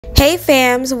Hey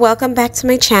fams, welcome back to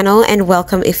my channel and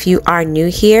welcome if you are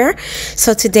new here.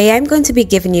 So today I'm going to be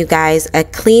giving you guys a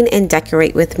clean and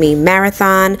decorate with me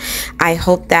marathon. I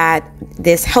hope that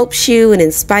this helps you and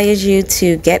inspires you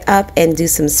to get up and do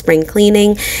some spring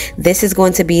cleaning. This is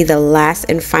going to be the last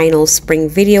and final spring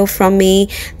video from me.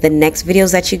 The next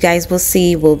videos that you guys will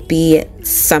see will be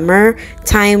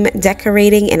summertime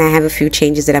decorating, and I have a few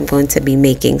changes that I'm going to be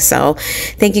making. So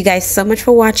thank you guys so much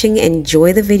for watching.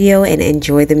 Enjoy the video and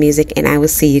enjoy the music, and I will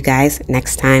see you guys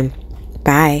next time.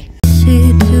 Bye.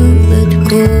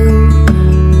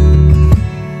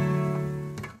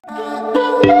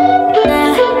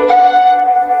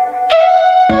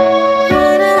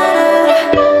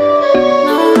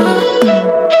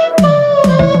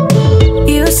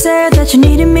 You said that you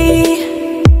needed me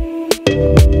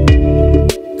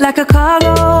like a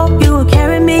cargo, you will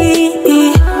carry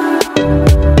me.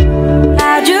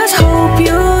 I just hope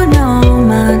you know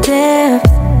my depth,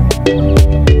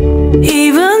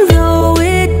 even though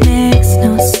it makes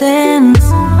no sense.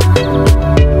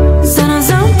 Sometimes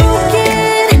I'm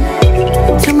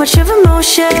broken, too much of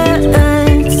emotions.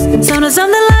 Sometimes I'm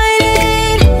the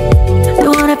lightning,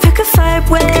 don't wanna pick a fight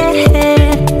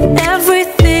with.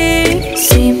 Everything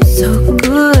seems so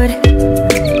good,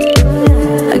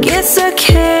 I guess I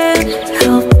can't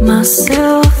help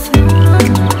myself.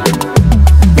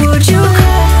 Would you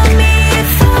call me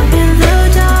if I'm in the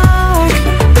dark?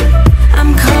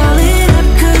 I'm calling up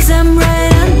 'cause I'm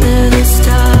right under the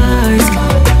stars.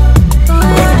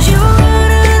 Would you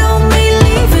run on me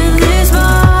leaving this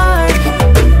mark?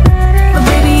 But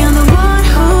baby, I'm the one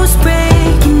who's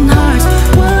breaking hearts,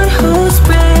 one who's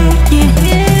breaking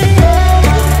it.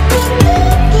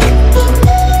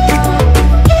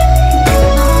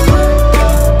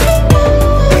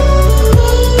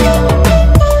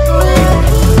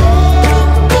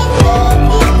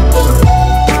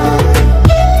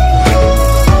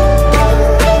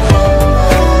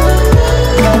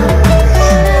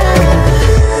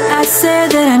 I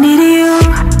said that I needed you,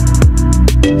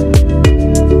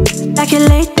 like a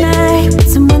late night with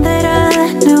someone that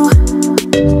I knew.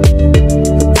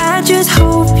 I just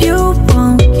hope you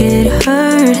won't get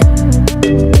hurt.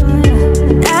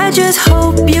 I just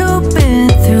hope you've been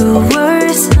through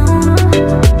worse.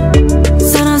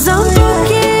 Sometimes I'm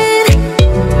broken,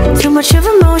 too much of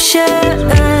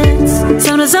emotions.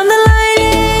 Sometimes I'm the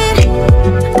lightning,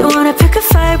 don't wanna pick a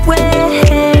fight with.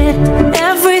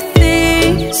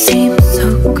 Everything seems so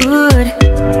good,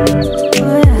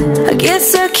 I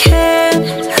guess I can't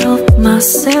help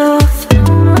myself.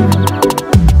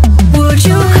 Would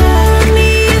you call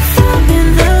me if I'm in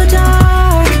the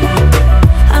dark?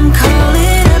 I'm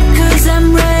calling up 'cause I'm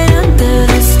right under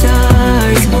the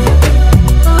stars.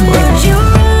 Would you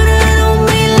run on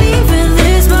me leaving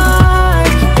this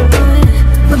mark?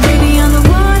 But baby, I'm the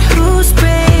one who's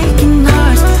breaking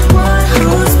hearts, one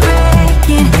who's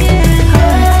breaking it.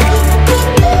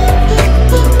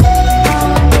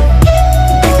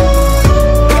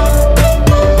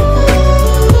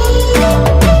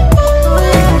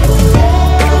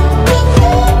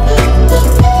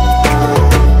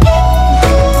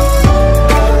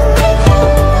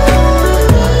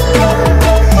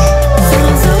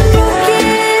 Sometimes I'm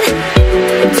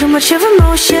broken, too much of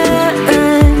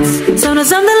emotions.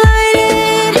 Sometimes I'm the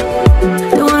lightning,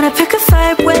 don't wanna pick a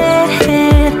fight with.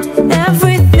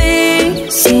 Everything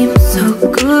seems so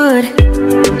good,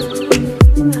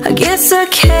 I guess I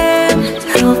can't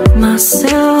help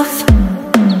myself.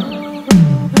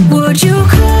 Would you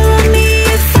call me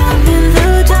if I'm in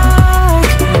the dark?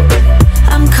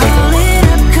 I'm calling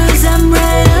up 'cause I'm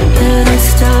right under the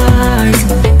stars.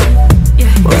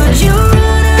 Would you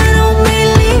run on me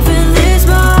leaving this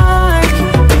mark?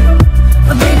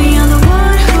 But baby, I'm the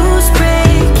one who's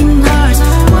breaking hearts,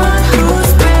 one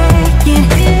who's breaking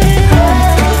it.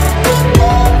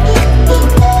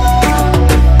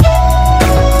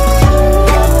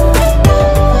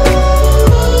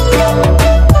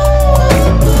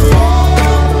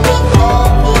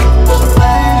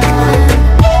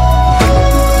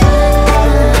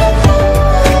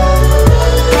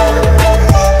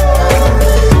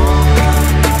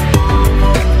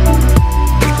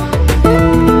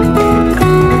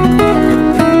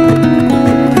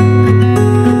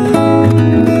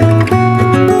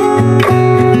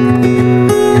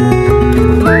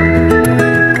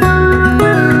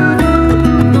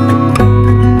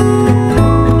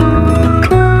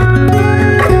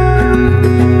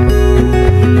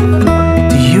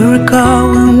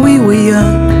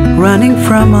 Running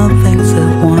from all things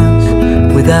at once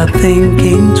without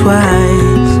thinking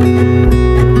twice.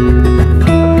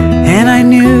 And I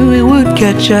knew it would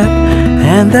catch up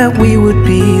and that we would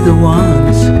be the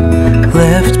ones.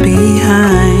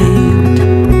 behind.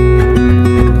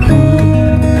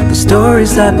 The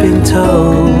stories I've been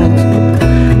told,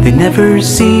 they never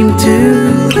seem to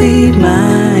leave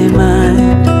my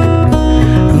mind.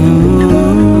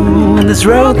 And this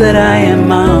road that I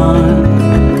am on,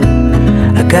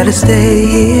 I gotta stay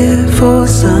here for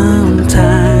some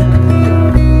time.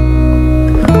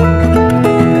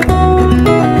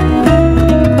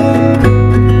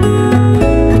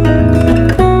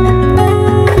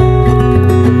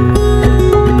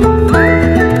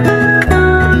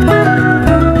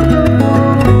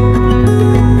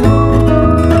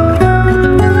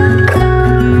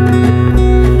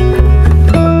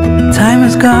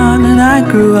 Gone and I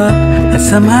grew up, I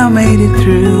somehow made it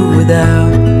through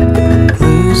without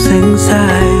losing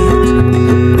sight.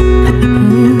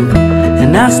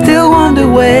 And I still wonder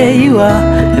where you are,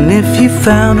 and if you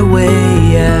found a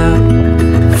way out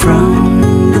from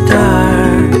the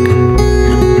dark.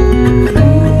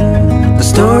 The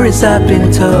stories I've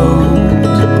been told,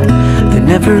 they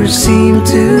never seem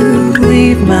to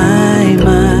leave my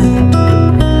mind.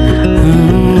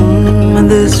 And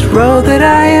this road that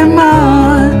I am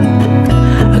on,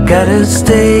 I gotta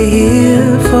stay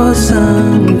here for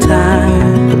some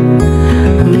time.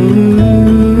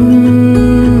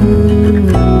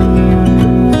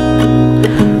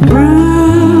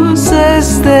 Bruises,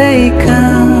 they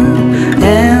come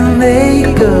and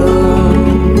they go,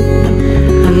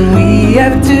 and we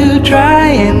have to try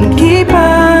and keep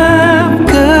up,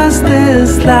 'cause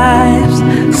this life's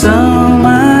so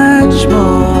much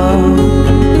more.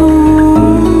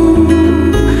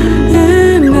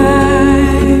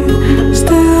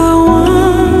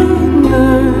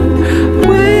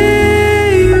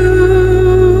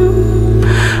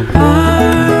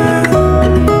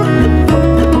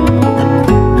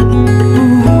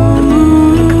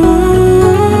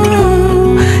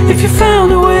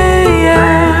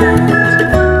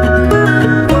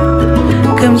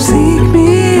 Seek me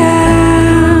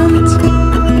out.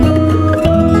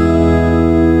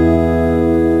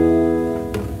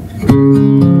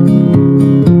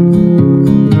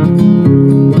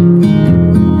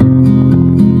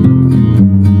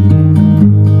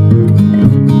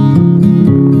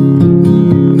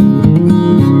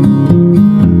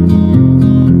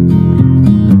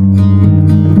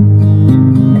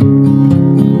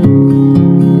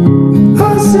 A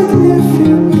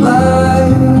significant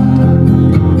light,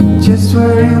 just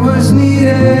where it was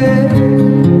needed,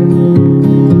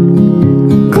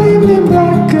 gleaming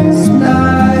black as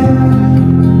night,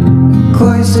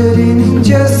 cloistered in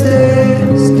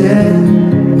injustice, dead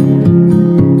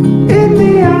in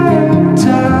the eye of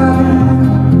time.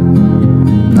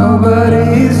 Nobody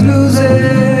is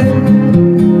losing,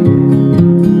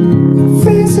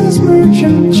 faces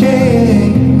merchant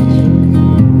change,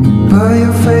 but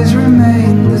your face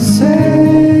remains the same.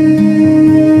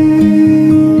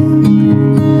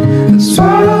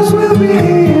 Swallows will be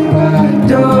here by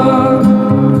dawn.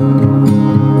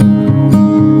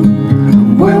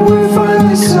 When we're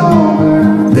finally sober,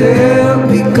 they'll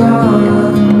be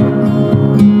gone.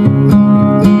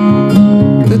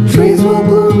 The trees will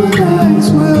bloom and ice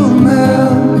will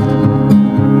melt.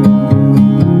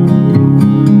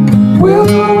 We'll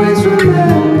always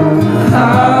remember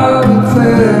how it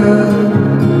felt.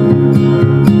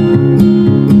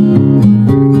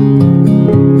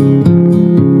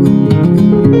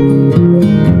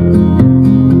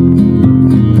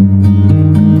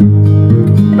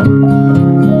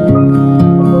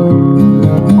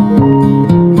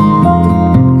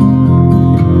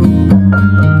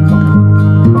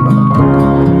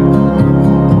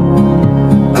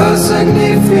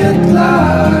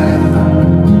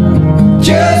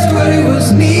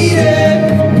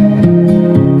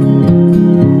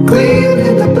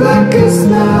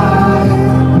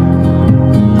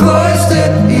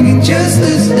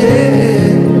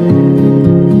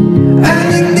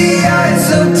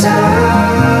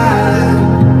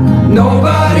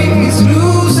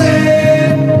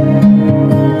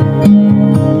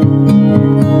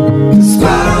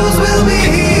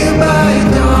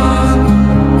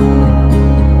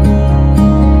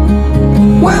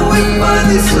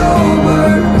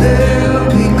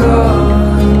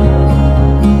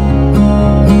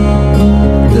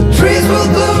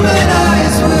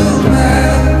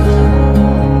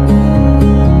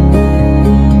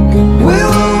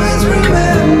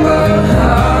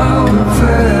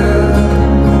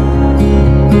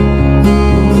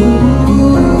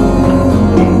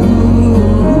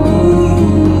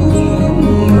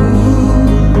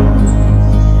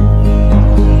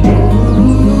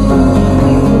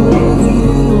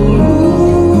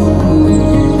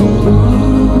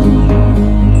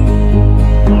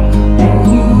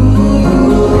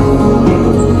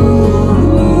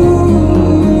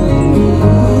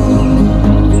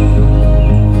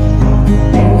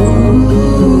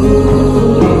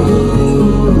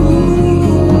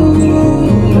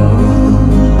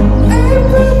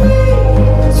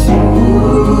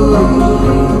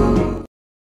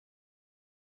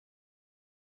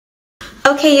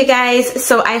 Okay, you guys,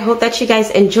 so I hope that you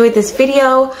guys enjoyed this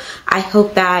video. I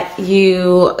hope that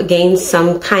you gained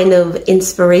some kind of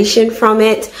inspiration from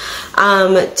it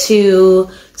to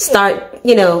start,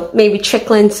 you know, maybe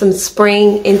trickling some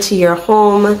spring into your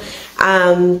home.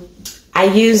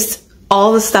 I used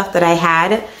all the stuff that I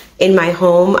had in my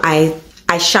home. I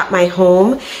shot my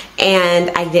home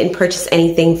and I didn't purchase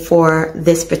anything for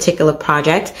this particular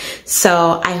project.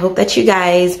 So I hope that you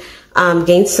guys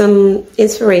gain some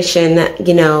inspiration,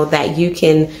 you know, that you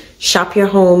can shop your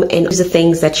home and use the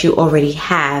things that you already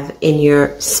have in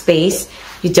your space.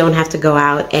 You don't have to go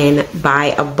out and buy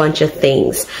a bunch of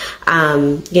things.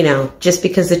 You know, just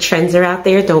because the trends are out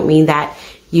there don't mean that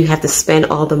you have to spend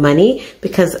all the money,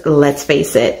 because let's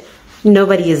face it,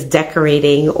 nobody is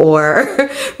decorating or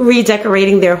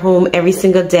redecorating their home every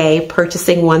single day,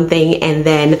 purchasing one thing and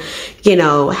then, you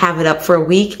know, have it up for a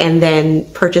week and then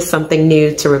purchase something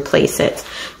new to replace it.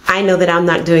 I know that I'm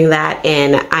not doing that,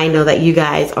 and I know that you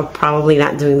guys are probably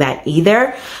not doing that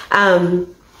either.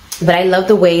 But I love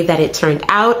the way that it turned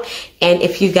out. And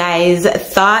if you guys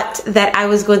thought that I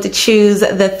was going to choose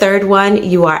the third one,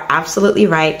 you are absolutely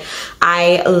right.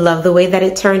 I love the way that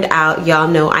it turned out. Y'all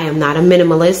know I am not a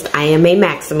minimalist. I am a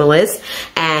maximalist.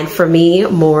 And for me,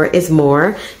 more is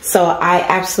more. So I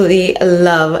absolutely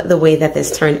love the way that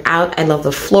this turned out. I love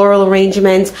the floral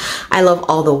arrangements. I love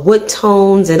all the wood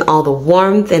tones and all the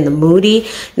warmth and the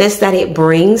moodiness that it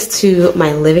brings to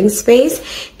my living space.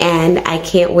 And I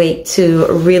can't wait to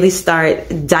really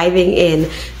start diving in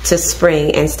to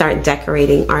spring and start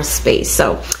decorating our space.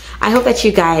 So I hope that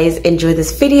you guys enjoyed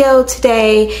this video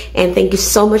today, and thank you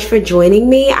so much for joining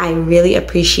me. I really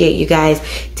appreciate you guys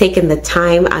taking the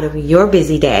time out of your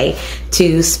busy day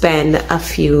to spend a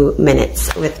few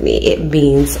minutes with me. It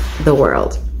means the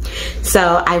world.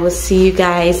 So I will see you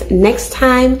guys next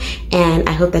time, and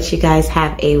I hope that you guys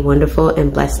have a wonderful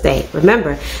and blessed day.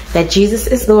 Remember that Jesus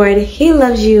is Lord. He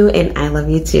loves you, and I love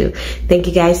you too. Thank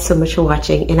you guys so much for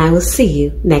watching, and I will see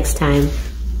you next time.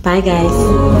 Bye,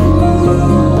 guys.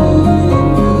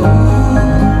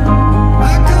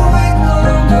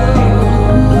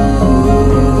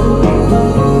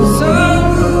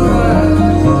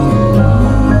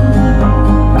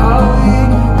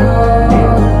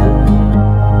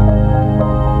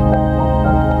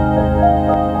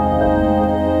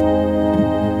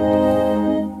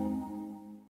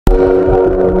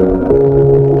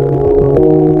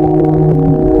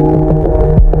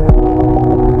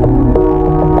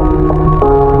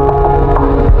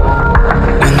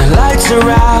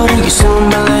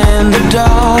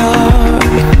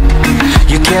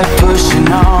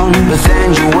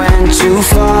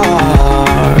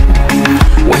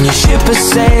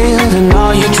 Sailed and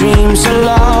all your dreams are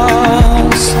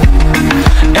lost.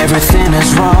 Everything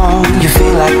is wrong, you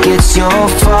feel like it's your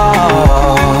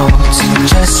fault.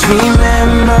 Just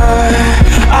remember,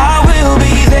 I will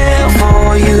be there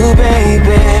for you,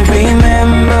 baby.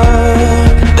 Remember,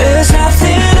 there's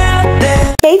nothing out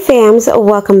there. Hey fams,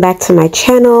 welcome back to my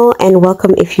channel, and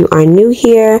welcome if you are new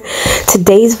here.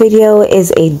 Today's video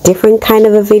is a different kind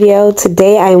of a video.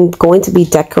 Today I'm going to be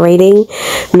decorating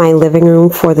my living room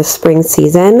for the spring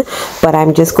season, but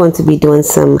I'm just going to be doing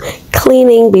some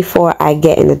cleaning before I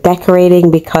get into decorating,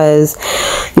 because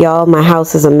y'all, my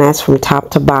house is a mess from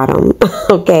top to bottom.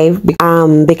 Okay,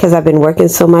 because I've been working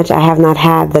so much, I have not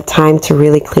had the time to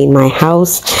really clean my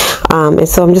house. And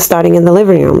so I'm just starting in the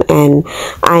living room, and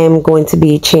I am going to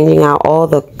be changing out all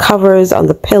the covers on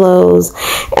the pillows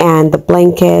and the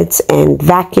blankets and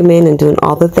vacuuming and doing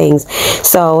all the things.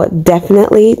 So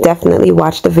definitely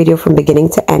watch the video from beginning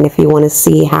to end if you want to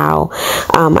see how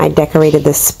I decorated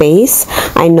the space.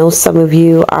 I know some of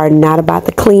you are not about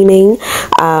the cleaning,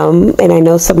 and I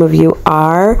know some of you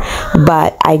are,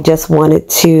 but I just wanted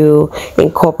to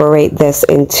incorporate this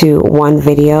into one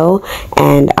video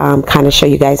and kind of show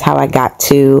you guys how I got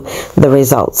to the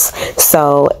results.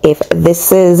 So if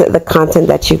this is the content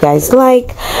that you guys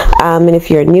like, and if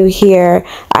you're new here,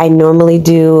 I normally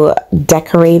do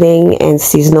decorating and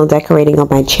seasonal decorating on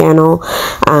my channel.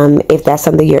 If that's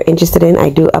something you're interested in, I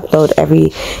do upload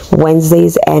every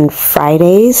Wednesdays and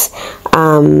Fridays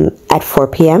at 4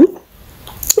 p.m.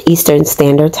 Eastern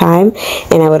Standard Time,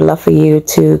 and I would love for you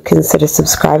to consider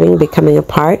subscribing, becoming a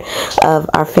part of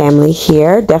our family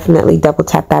here. Definitely double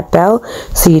tap that bell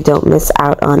so you don't miss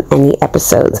out on any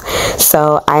episodes.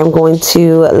 So I'm going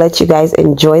to let you guys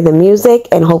enjoy the music,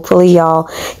 and hopefully y'all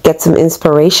get some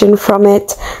inspiration from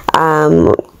it.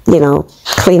 You know,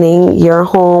 cleaning your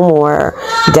home or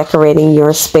decorating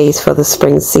your space for the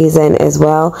spring season as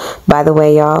well. By the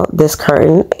way, y'all, this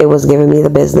curtain, it was giving me the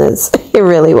business. It It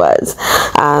really was.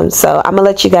 So I'm gonna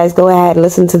let you guys go ahead and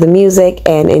listen to the music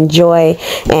and enjoy,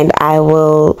 and I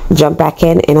will jump back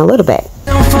in a little bit.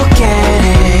 Don't forget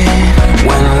it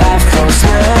when life throws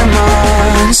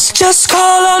lemons. Just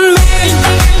call on me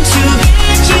to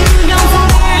get you. Don't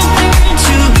forget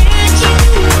to get you.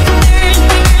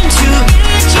 To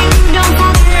get you. Don't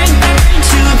forget to get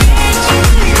you.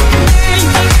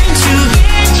 To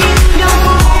get you. Don't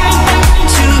forget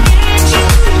to get you.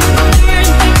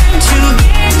 To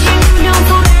get you. Don't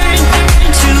forget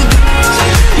to get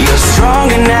you. You're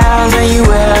stronger now than you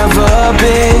ever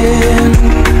been.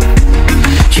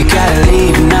 You gotta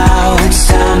leave now, it's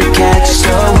time to catch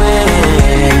the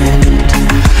wind.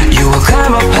 You will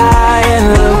climb up high and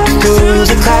look through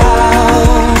the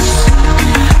clouds.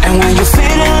 And when you're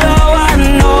feeling low, I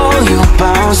know you'll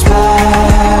bounce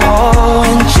back. Oh,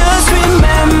 and just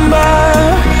remember,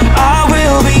 I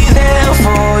will be there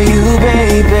for you,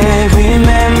 baby.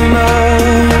 Remember,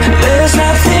 there's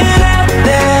nothing out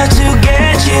there to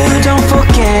get you. Don't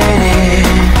forget it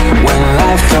when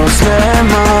life throws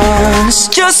lemons.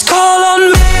 Just call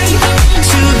on me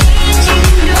to get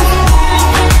you.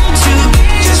 To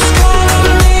just call on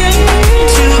me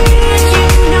to get you.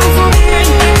 Don't forget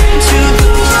to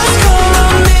just call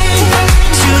on me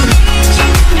to get you.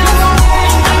 Don't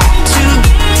forget to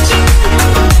get you.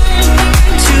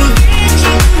 To get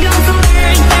you. Don't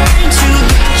forget to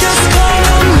just call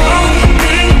on me,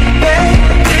 baby.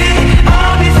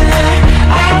 I'll be there.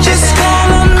 Just call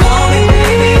on me,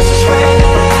 baby. Swear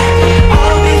that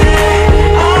I'll be there.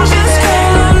 Just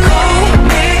call on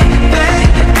me,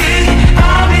 baby.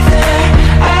 I'll be there.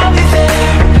 I'll be there.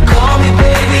 Call me,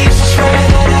 baby. Swear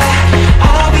that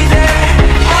I'll be there.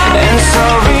 And so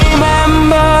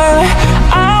remember,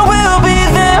 I will be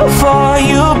there for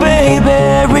you, baby.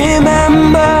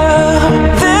 Remember,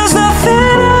 there's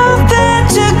nothing out there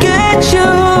to get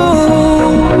you.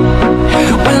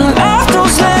 When life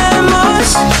throws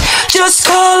lemons, just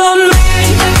call on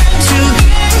me to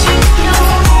get you.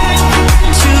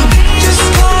 To just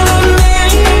call on me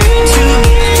to just call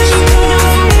on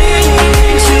me to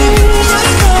just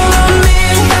call on me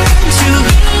to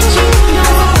get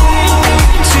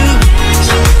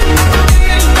you. To get you.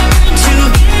 To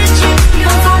get you.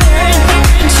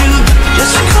 To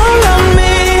just call on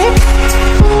me.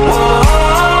 Whoa,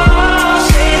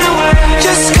 say the word.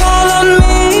 Just call on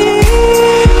me.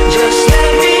 Just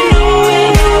let me know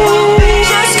and I will be.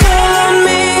 Just call on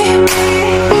me.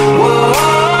 Whoa,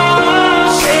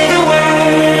 say the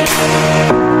word.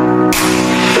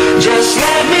 Just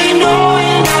let me know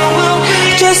and I will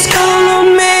be. Just call on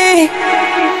me.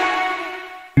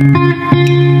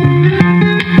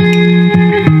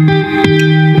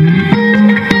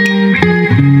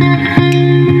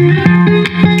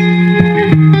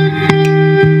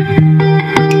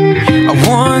 I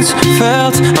once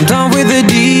felt I'm done with the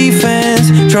defense.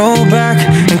 Drove back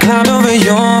and climbed over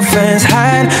your fence.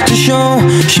 Had to show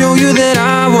you that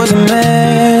I was a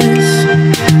mess.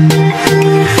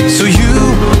 So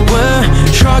you were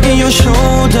shrugging your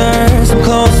shoulders. I'm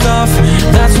closed off,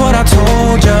 that's what I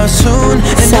told you. Soon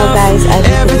So guys, as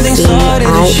you can see,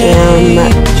 I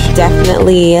am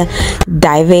definitely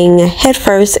diving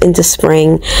headfirst into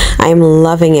spring. I'm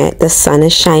loving it. The sun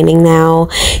is shining now.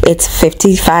 It's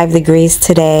 55 degrees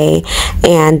today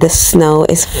and the snow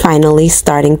is finally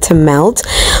starting to melt.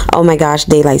 Oh my gosh,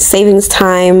 daylight savings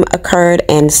time occurred,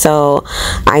 and so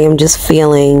I am just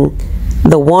feeling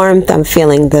the warmth. I'm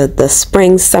feeling the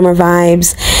spring summer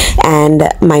vibes, and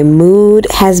my mood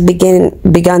has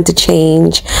begun to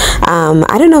change.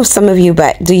 I don't know if some of you,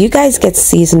 but do you guys get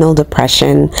seasonal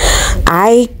depression?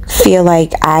 I feel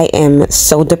like I am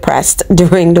so depressed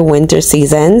during the winter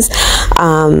seasons.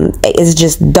 It's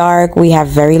just dark. We have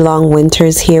very long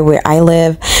winters here where I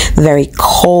live, very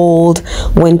cold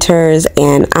winters,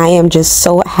 and I am just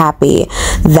so happy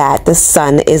that the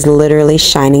sun is literally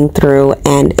shining through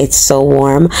and it's so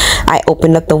warm. I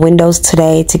opened up the windows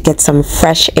today to get some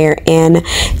fresh air in,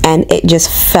 and it just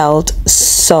felt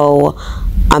so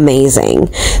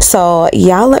amazing. So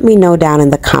y'all let me know down in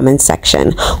the comment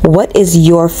section, what is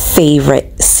your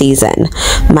favorite season?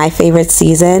 My favorite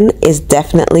season is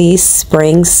definitely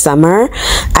spring, summer.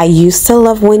 I used to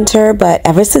love winter, but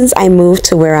ever since I moved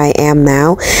to where I am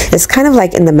now, it's kind of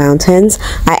like in the mountains.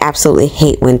 I absolutely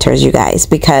hate winters, you guys,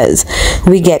 because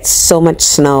we get so much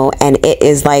snow and it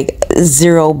is like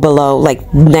zero below,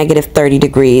 like negative 30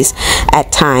 degrees at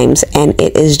times, and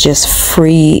it is just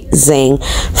freezing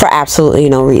for absolutely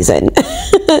no reason.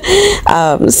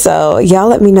 So y'all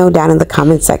let me know down in the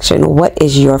comment section, what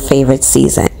is your favorite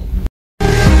season?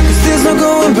 There's no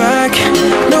going back,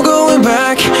 no going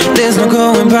back. There's no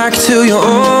going back to your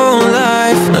old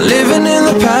life. Living in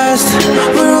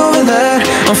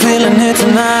I'm feeling it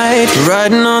tonight.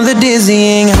 Riding on the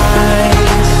dizzying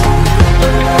heights.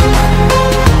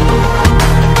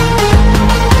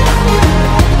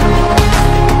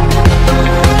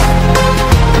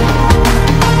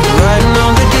 Riding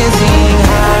on the dizzying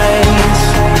heights.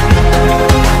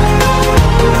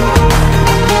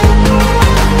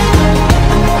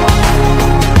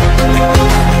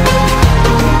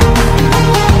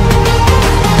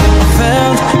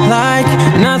 Felt like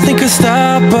nothing could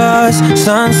stop us.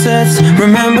 Sunsets,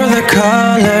 remember the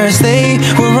colors. They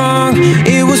were wrong,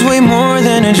 it was way more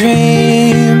than a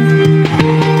dream.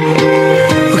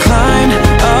 We climbed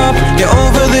up, yeah,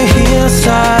 over the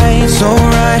hillside. So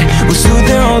right, we stood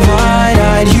there all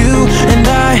wide-eyed. You and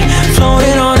I,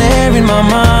 floating on air in my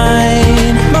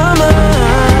mind. My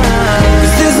mind.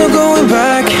 'Cause there's no going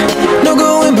back, no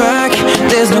going back.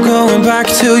 There's no going back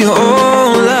to your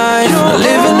old life.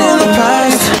 Living in the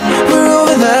past, we're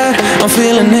over that. I'm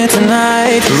feeling it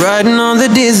tonight. Riding on the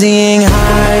dizzying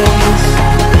heights.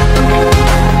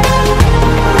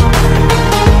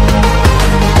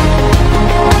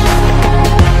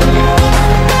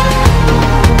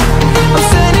 I'm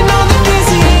standing on the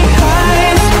dizzying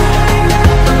heights.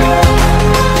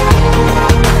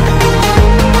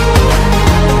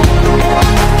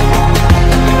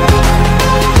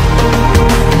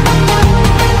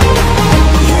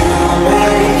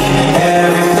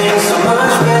 Everything so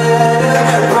much better.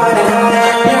 Riding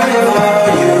high on your river.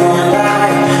 You and I,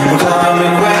 we're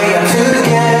climbing way up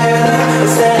together.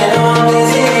 Standing on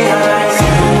dizzying heights.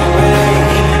 You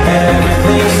make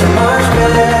everything so much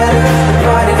better.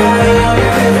 Riding high on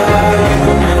your river.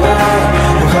 You and I,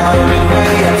 we're climbing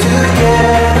way up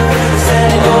together.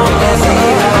 Standing on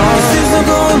dizzying heights. There's no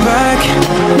going back,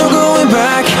 no going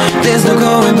back. There's no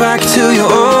going back to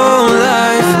your old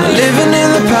life. Living in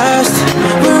the past,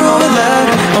 we're over that.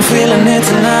 I'm feeling it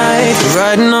tonight.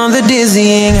 Riding on the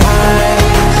dizzying heights.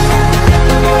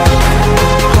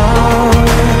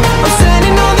 I'm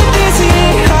standing on the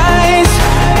dizzying heights.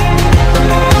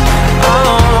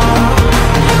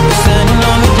 I'm standing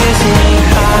on the dizzying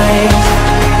heights.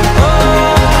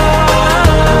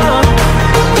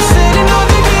 I'm standing on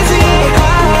the dizzying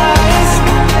heights.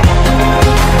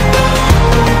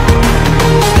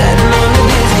 Standing on the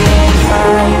dizzying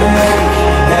heights.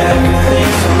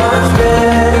 Everything's so much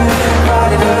better.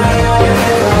 Riding high on your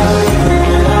river. You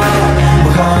and I,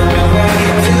 we're climbing way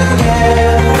up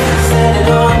together. Standing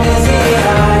on dizzying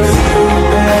heights. You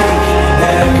make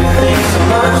everything so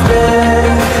much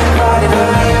better. Riding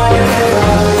high on your river.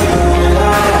 You and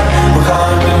I, we're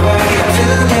climbing way up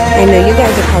together. I know you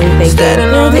guys are probably thinking, Standing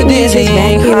girl, on the didn't you just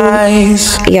dizzying vacuum? heights.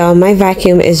 Y'all, my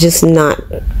vacuum is just not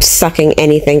sucking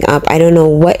anything up. I don't know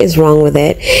what is wrong with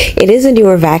it. It is a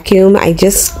newer vacuum. I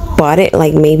just bought it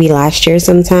like maybe last year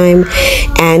sometime,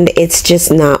 and it's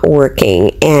just not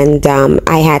working. And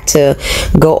I had to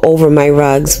go over my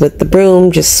rugs with the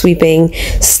broom, just sweeping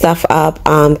stuff up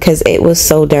because it was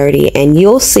so dirty. And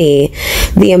you'll see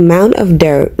the amount of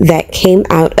dirt that came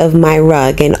out of my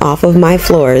rug and off of my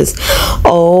floors.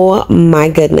 Oh my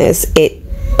goodness, it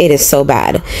is so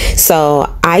bad.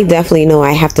 So I definitely know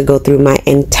I have to go through my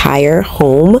entire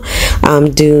home,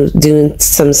 do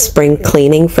some spring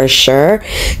cleaning for sure,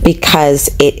 because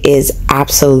it is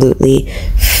absolutely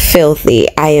filthy.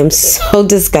 I am so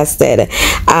disgusted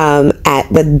at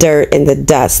the dirt and the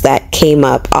dust that came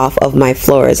up off of my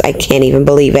floors. I can't even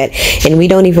believe it. And we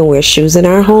don't even wear shoes in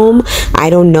our home.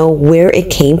 I don't know where it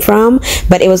came from,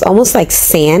 but it was almost like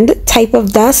sand type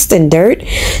of dust and dirt.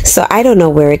 So I don't know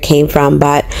where it came from,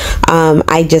 but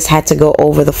I just had to go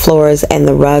over the floors and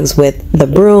the rugs with the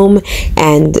broom,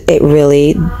 and it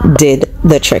really did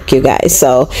the trick, you guys.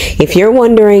 So if you're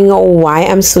wondering why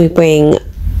I'm sweeping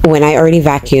when I already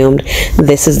vacuumed,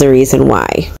 this is the reason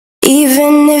why.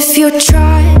 Even if you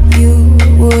tried, you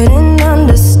wouldn't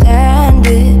understand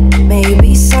it.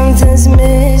 Maybe something's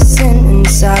missing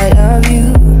inside of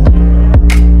you.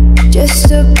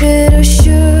 Just a bit of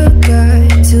sugar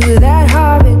to that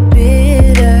horrid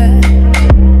bitter.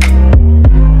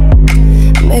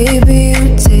 Maybe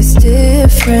you taste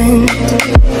different.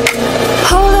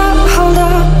 Hold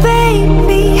up,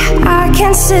 baby. I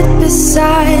can sit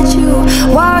beside you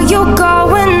while you're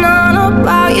going on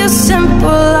about your simple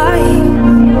life.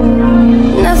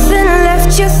 Nothing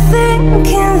left you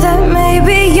thinking that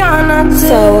maybe you're not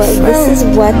different. So this is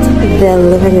what the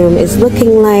living room is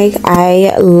looking like.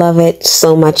 I love it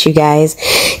so much, you guys.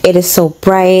 It is so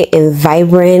bright and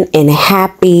vibrant and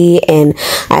happy, and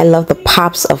I love the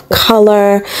pops of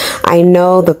color. I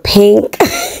know the pink.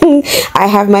 I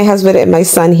have my husband and my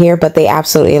son here, but they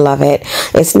absolutely love it.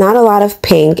 It's not a lot of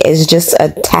pink, it's just a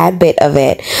tad bit of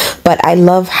it, but I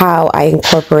love how I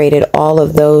incorporated all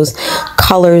of those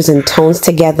colors and tones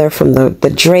together, from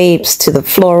the drapes to the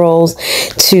florals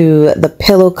to the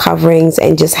pillow coverings,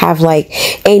 and just have like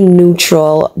a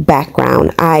neutral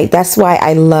background. That's why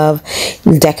I love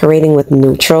decorating with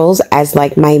neutrals as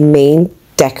like my main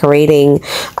decorating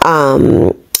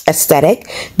aesthetic,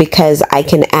 because I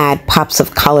can add pops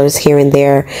of colors here and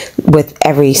there with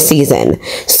every season.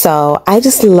 So I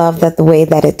just love that the way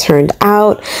that it turned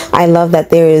out. I love that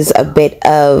there is a bit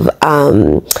of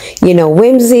you know,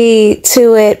 whimsy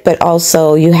to it, but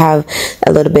also you have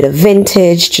a little bit of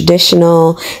vintage,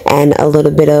 traditional, and a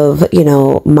little bit of, you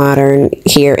know, modern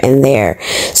here and there.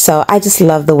 So I just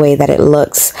love the way that it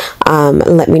looks.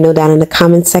 Let me know down in the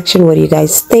comment section, what do you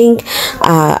guys think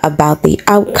about the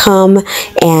outcome?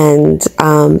 And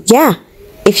yeah,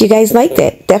 if you guys liked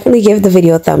it, definitely give the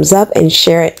video a thumbs up and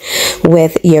share it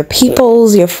with your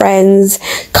peoples, your friends,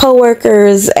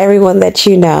 co-workers, everyone that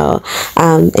you know.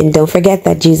 And don't forget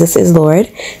that Jesus is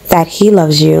Lord, that he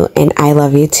loves you, and I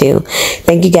love you too.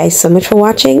 Thank you guys so much for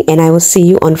watching, and I will see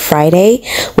you on Friday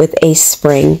with a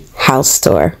spring house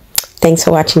tour. Thanks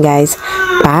for watching, guys.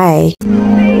 Bye.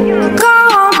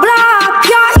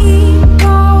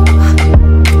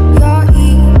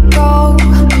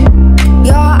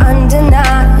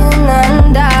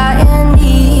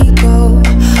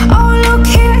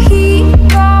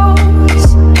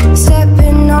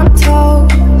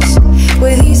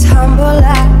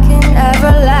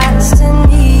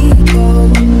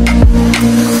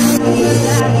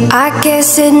 I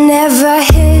guess it never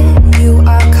hit you.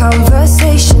 Our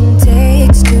conversation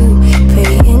takes two,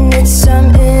 praying it's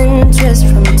something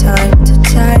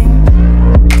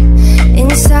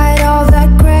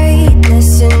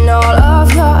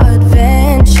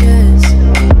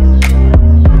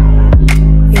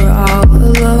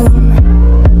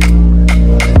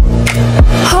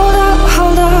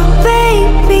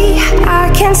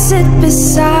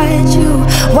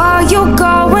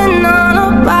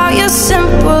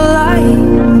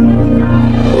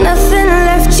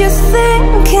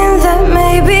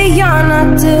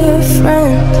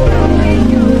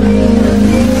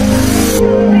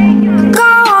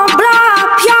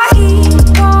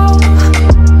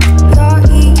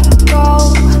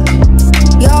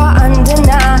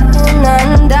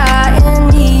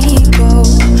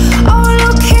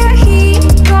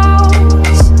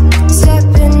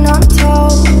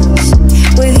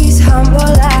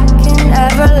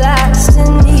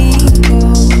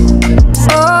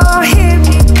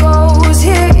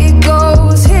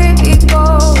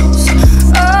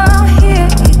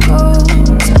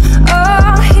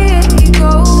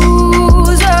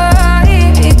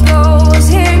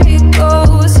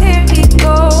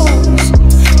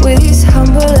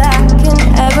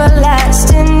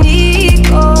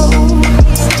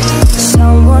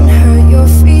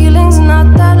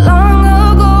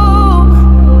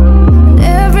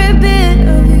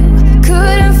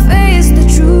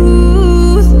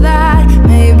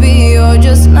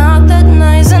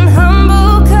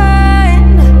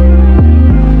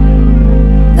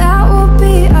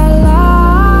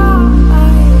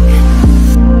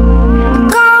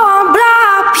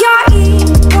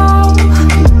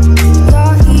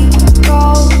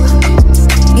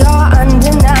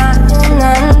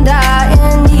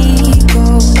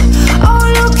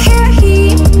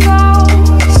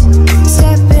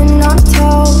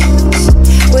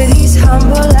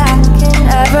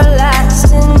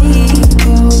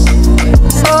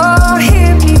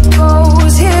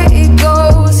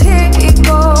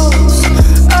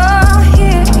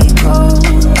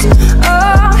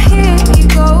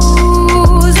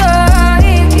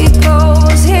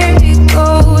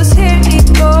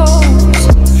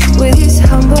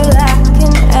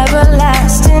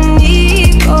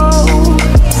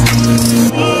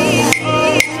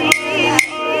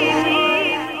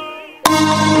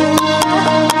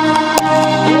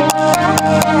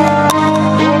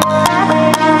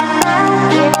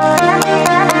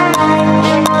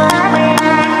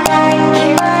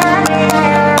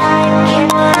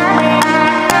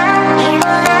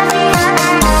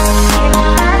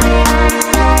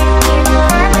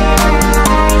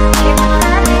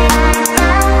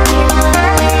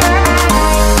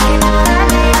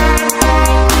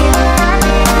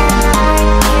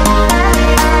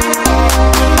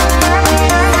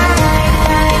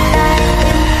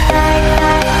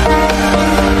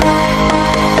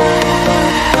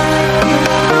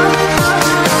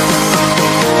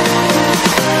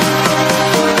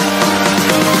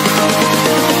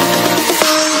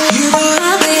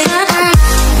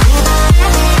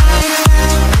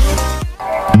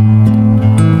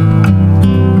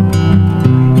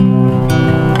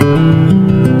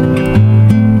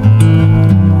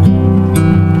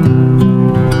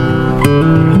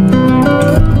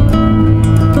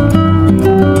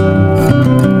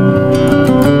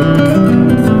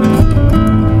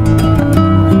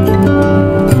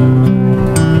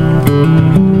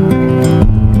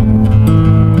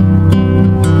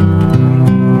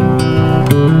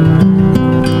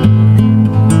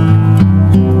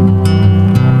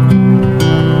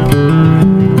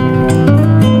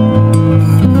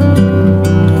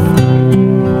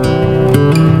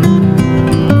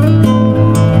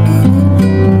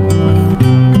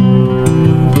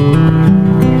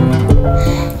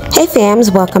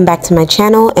fams, welcome back to my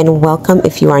channel and welcome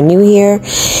if you are new here.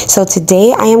 So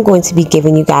today I am going to be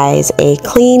giving you guys a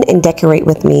clean and decorate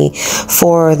with me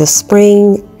for the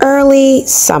spring, early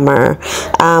summer.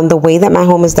 The way that my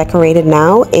home is decorated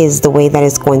now is the way that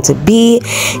it's going to be,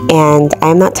 and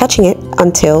I'm not touching it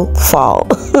until fall.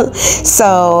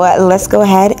 So let's go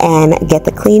ahead and get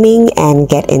the cleaning and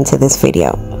get into this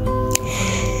video.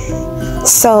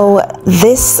 So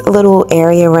this little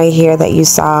area right here that you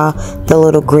saw, the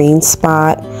little green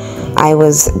spot, I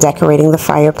was decorating the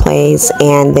fireplace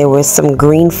and there was some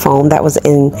green foam that was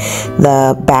in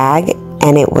the bag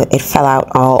and it fell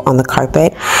out all on the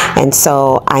carpet, and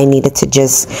so I needed to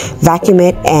just vacuum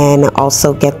it and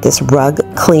also get this rug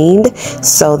cleaned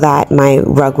so that my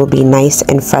rug will be nice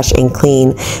and fresh and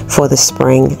clean for the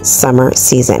spring summer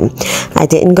season. I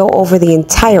didn't go over the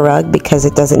entire rug because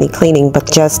it doesn't need cleaning, but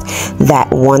just that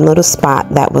one little spot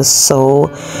that was so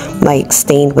like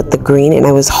stained with the green, and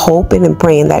I was hoping and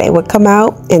praying that it would come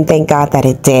out, and thank God that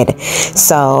it did.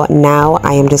 So now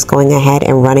I am just going ahead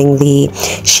and running the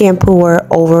shampooer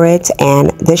over it, and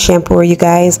this shampooer, you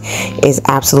guys, is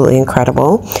absolutely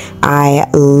incredible. I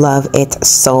love it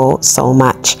so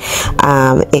much.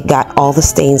 It got all the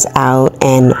stains out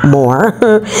and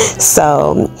more.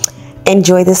 So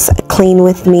enjoy this clean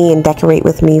with me and decorate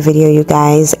with me video, you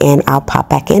guys, and I'll pop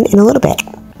back in a little bit.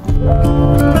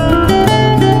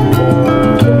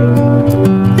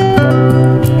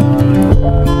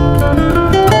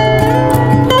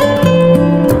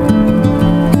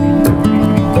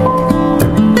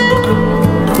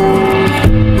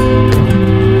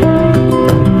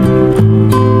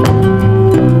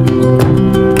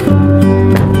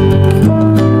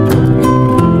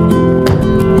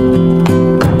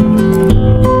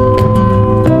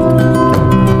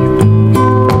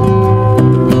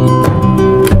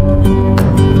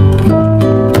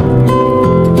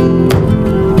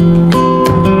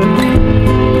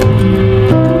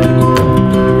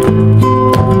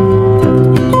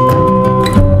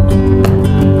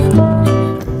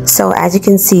 So as you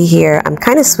can see here, I'm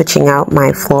kind of switching out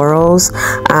my florals.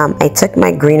 I took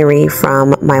my greenery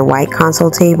from my white console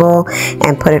table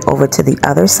and put it over to the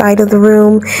other side of the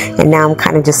room. And now I'm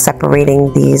kind of just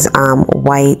separating these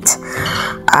white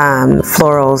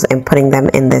florals and putting them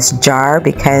in this jar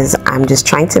because I'm just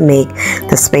trying to make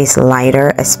the space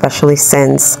lighter, especially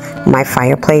since my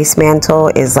fireplace mantle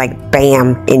is like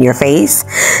bam in your face.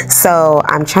 So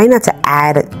I'm trying not to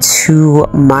add too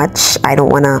much. I don't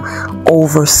want to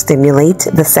overstimulate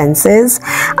the senses,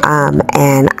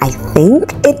 and I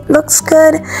think it looks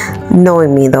good.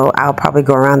 Knowing me though, I'll probably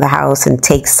go around the house and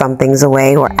take some things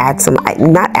away, or add some,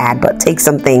 not add, but take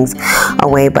some things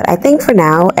away. But I think for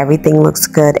now everything looks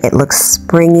good. It looks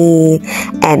springy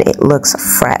and it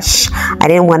looks fresh. I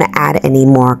didn't want to add any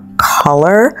more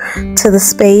color to the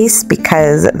space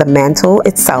because the mantle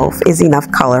itself is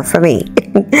enough color for me.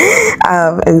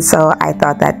 And so I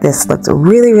thought that this looked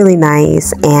really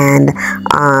nice, and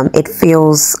it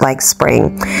feels like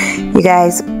spring. You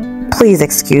guys, please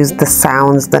excuse the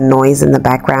sounds, the noise in the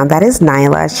background. That is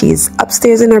Nyla. She's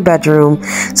upstairs in her bedroom,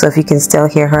 so if you can still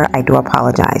hear her, I do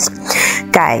apologize.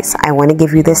 Guys, I want to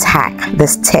give you this hack,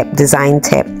 this tip, design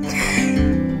tip.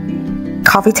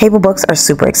 Coffee table books are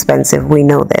super expensive. We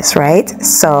know this, right?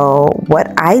 So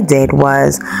what I did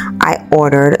was I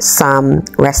ordered some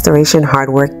Restoration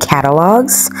Hardware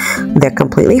catalogs. They're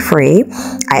completely free.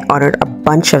 I ordered a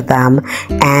bunch of them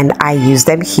and I used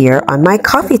them here on my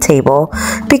coffee table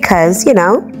because, you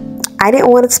know, I didn't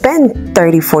want to spend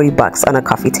 30-40 bucks on a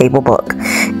coffee table book.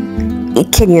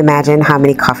 Can you imagine how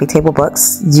many coffee table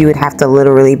books you would have to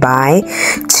literally buy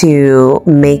to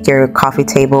make your coffee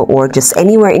table or just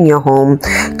anywhere in your home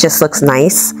just looks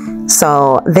nice?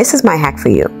 So this is my hack for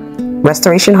you.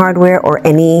 Restoration Hardware or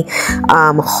any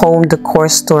home decor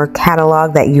store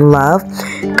catalog that you love,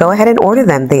 go ahead and order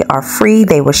them. They are free.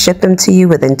 They will ship them to you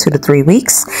within 2 to 3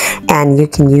 weeks, and you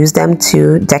can use them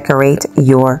to decorate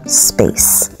your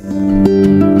space.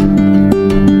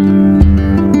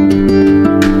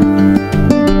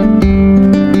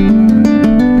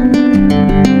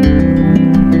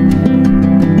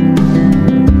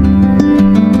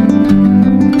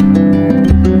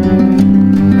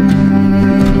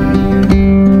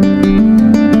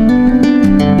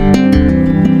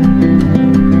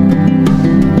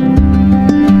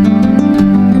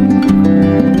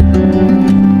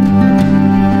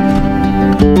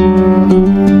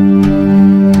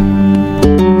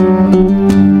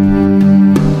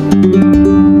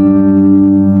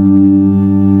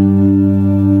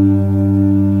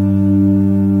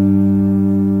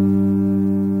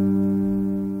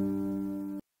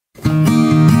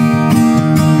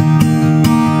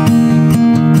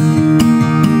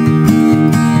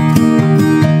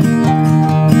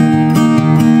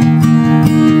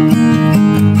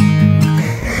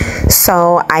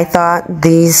 know, I thought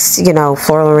these, you know,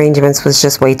 floral arrangements was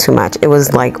just way too much. It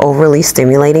was like overly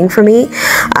stimulating for me.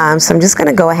 So I'm just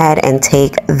gonna go ahead and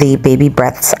take the baby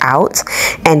breaths out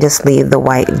and just leave the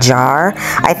white jar.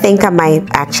 I think I might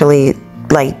actually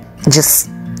like just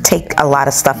take a lot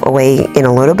of stuff away in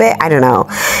a little bit. I don't know.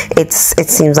 It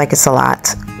seems like it's a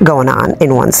lot going on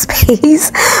in one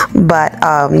space. But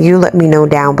you let me know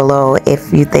down below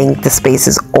if you think the space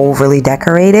is overly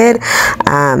decorated.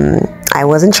 I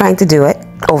wasn't trying to do it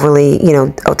overly, you know,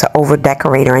 to over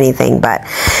decorate or anything, but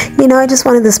you know, I just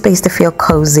wanted the space to feel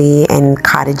cozy and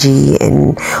cottagey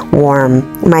and warm.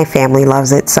 My family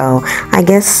loves it, so I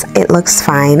guess it looks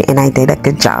fine and I did a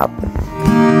good job.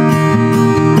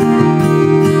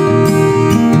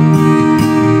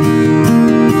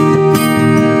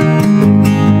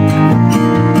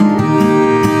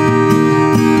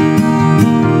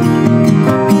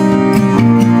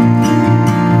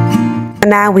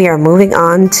 Now we are moving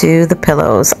on to the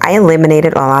pillows. I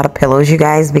eliminated a lot of pillows, you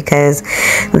guys, because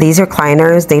these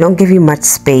recliners, they don't give you much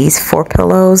space for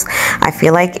pillows. I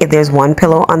feel like if there's one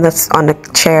pillow on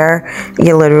the chair,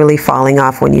 you're literally falling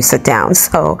off when you sit down.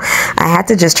 So I had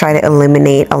to just try to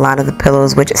eliminate a lot of the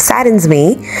pillows, which saddens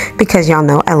me because y'all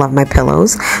know I love my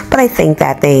pillows. But I think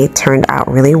that they turned out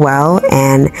really well,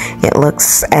 and it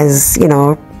looks, as you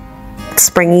know,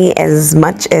 springy as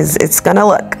much as it's gonna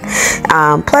look.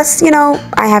 Plus, you know,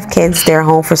 I have kids, they're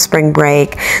home for spring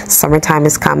break, summertime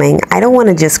is coming. I don't want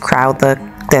to just crowd the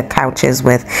couches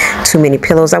with too many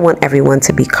pillows. I want everyone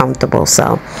to be comfortable.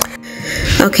 So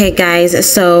okay guys,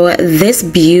 so this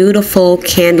beautiful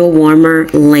candle warmer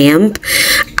lamp,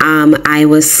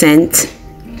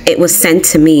 it was sent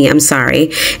to me, I'm sorry.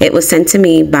 It was sent to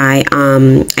me by,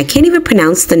 I can't even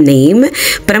pronounce the name,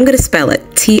 but I'm going to spell it,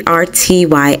 T-R-T-Y-L-D-T.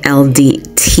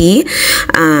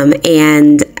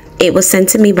 And it was sent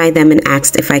to me by them and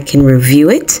asked if I can review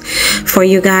it for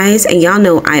you guys. And y'all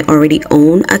know I already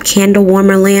own a candle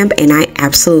warmer lamp and I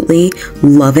absolutely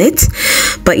love it.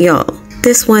 But y'all,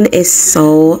 this one is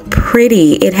so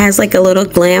pretty. It has like a little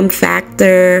glam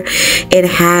factor. It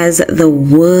has the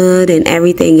wood and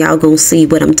everything. Y'all gonna see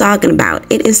what I'm talking about.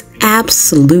 It is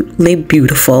absolutely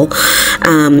beautiful.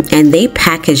 And they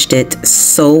packaged it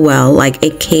so well. Like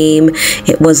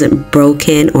it wasn't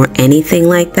broken or anything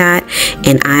like that.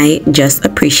 And I just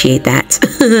appreciate that.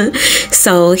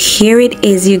 So here it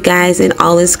is, you guys, in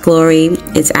all its glory.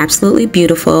 It's absolutely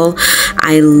beautiful.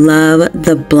 I love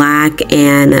the black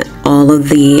and all of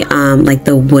the like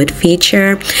the wood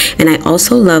feature, and I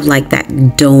also love like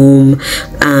that dome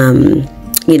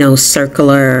you know,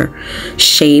 circular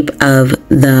shape of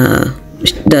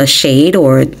the shade,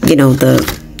 or you know, the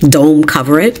dome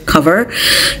cover.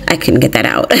 I couldn't get that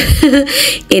out.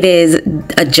 It is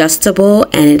adjustable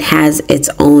and it has its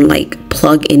own like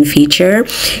plug-in feature.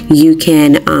 You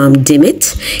can dim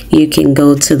it. You can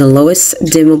go to the lowest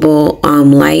dimmable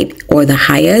light or the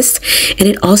highest, and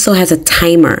it also has a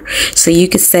timer, so you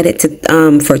can set it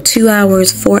to for 2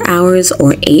 hours, 4 hours,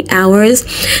 or 8 hours.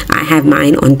 I have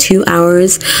mine on 2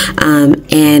 hours,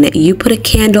 and you put a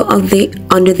candle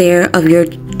under there of your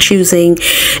choosing,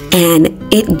 and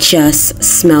it just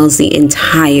smells the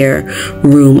entire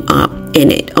room up in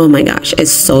it. Oh my gosh,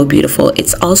 it's so beautiful.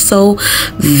 It's also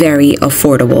very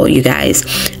affordable, you guys.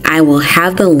 I will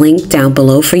have the link down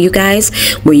below for you guys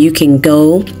where you can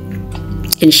go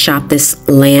and shop this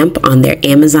lamp on their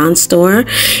Amazon store.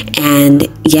 And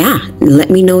yeah, let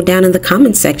me know down in the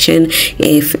comment section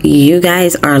if you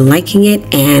guys are liking it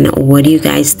and what do you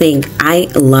guys think. I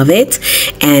love it,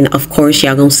 and of course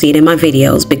y'all gonna see it in my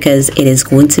videos because it is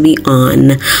going to be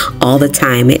on all the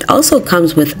time. It also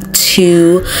comes with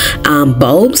 2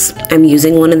 bulbs. I'm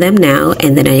using one of them now,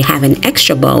 and then I have an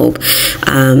extra bulb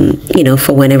you know,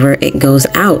 for whenever it goes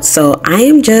out. So I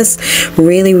am just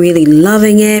really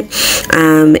loving it.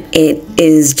 It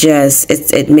is just,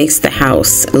 it makes the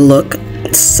house look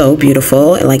so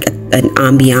beautiful, like an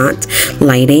ambient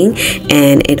lighting,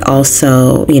 and it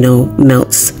also, you know,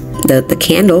 melts the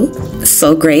candle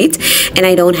so great, and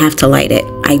I don't have to light it.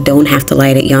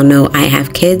 Y'all know I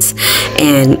have kids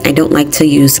and I don't like to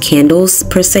use candles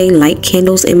per se, light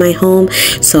candles in my home,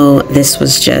 so this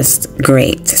was just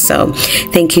great. So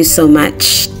thank you so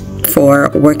much for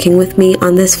working with me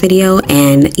on this video,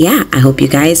 and yeah, I hope you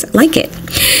guys like it.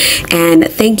 And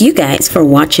thank you guys for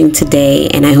watching today,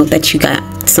 and I hope that you got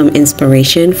some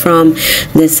inspiration from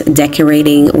this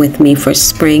decorating with me for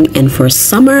spring and for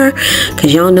summer,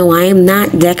 because y'all know I am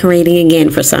not decorating again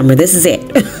for summer. This is it.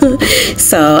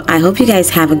 So I hope you guys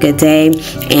have a good day,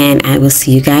 and I will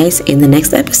see you guys in the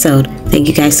next episode. Thank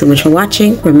you guys so much for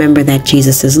watching. Remember that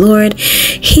Jesus is Lord.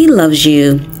 He loves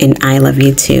you, and I love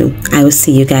you too. I will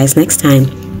see you guys next time.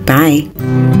 Bye.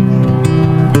 Bye.